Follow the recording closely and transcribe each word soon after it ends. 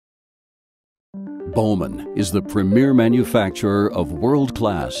Bowman is the premier manufacturer of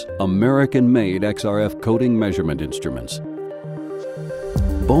world-class, American-made XRF coding measurement instruments.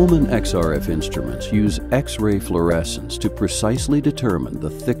 Bowman XRF instruments use X-ray fluorescence to precisely determine the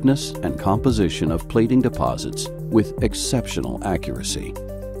thickness and composition of plating deposits with exceptional accuracy.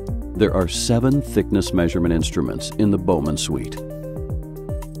 There are 7 thickness measurement instruments in the Bowman suite.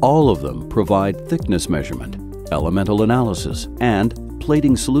 All of them provide thickness measurement, elemental analysis, and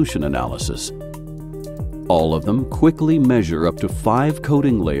plating solution analysis. All of them quickly measure up to 5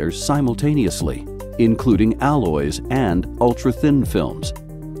 coating layers simultaneously, including alloys and ultra-thin films.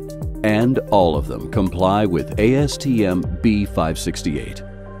 And all of them comply with ASTM B568.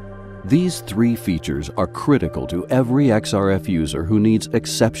 These 3 features are critical to every XRF user who needs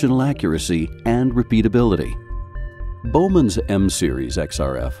exceptional accuracy and repeatability. Bowman's M series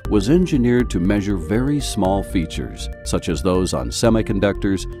XRF was engineered to measure very small features, such as those on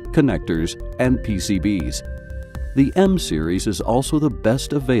semiconductors, connectors, and PCBs. The M series is also the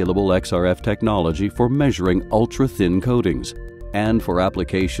best available XRF technology for measuring ultra-thin coatings and for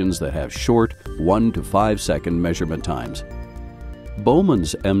applications that have short 1 to 5 second measurement times.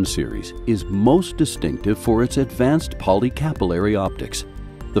 Bowman's M series is most distinctive for its advanced polycapillary optics,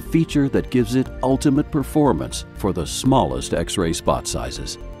 the feature that gives it ultimate performance for the smallest X-ray spot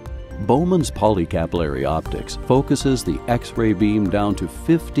sizes. Bowman's polycapillary optics focuses the X-ray beam down to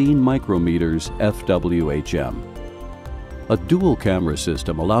 15 micrometers FWHM. A dual camera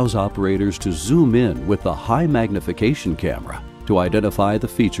system allows operators to zoom in with the high magnification camera to identify the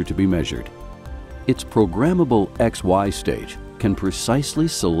feature to be measured. Its programmable XY stage can precisely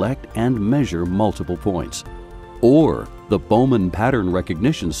select and measure multiple points. Or the Bowman pattern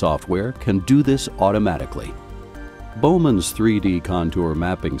recognition software can do this automatically. Bowman's 3D contour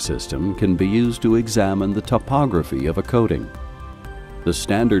mapping system can be used to examine the topography of a coating. The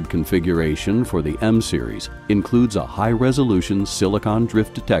standard configuration for the M series includes a high-resolution silicon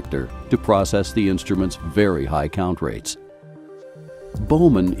drift detector to process the instrument's very high count rates.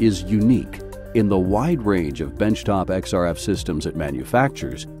 Bowman is unique in the wide range of benchtop XRF systems it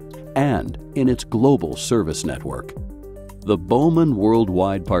manufactures and in its global service network. The Bowman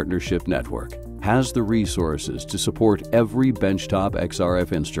Worldwide Partnership Network has the resources to support every benchtop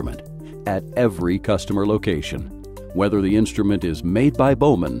XRF instrument at every customer location, whether the instrument is made by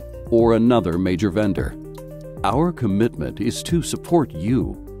Bowman or another major vendor. Our commitment is to support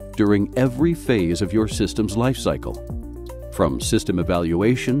you during every phase of your system's life cycle, from system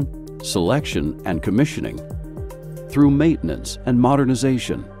evaluation, selection, and commissioning, through maintenance and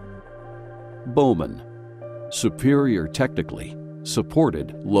modernization. Bowman, superior technically,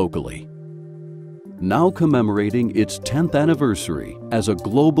 supported locally. Now commemorating its 10th anniversary as a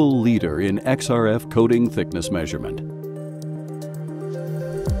global leader in XRF coating thickness measurement.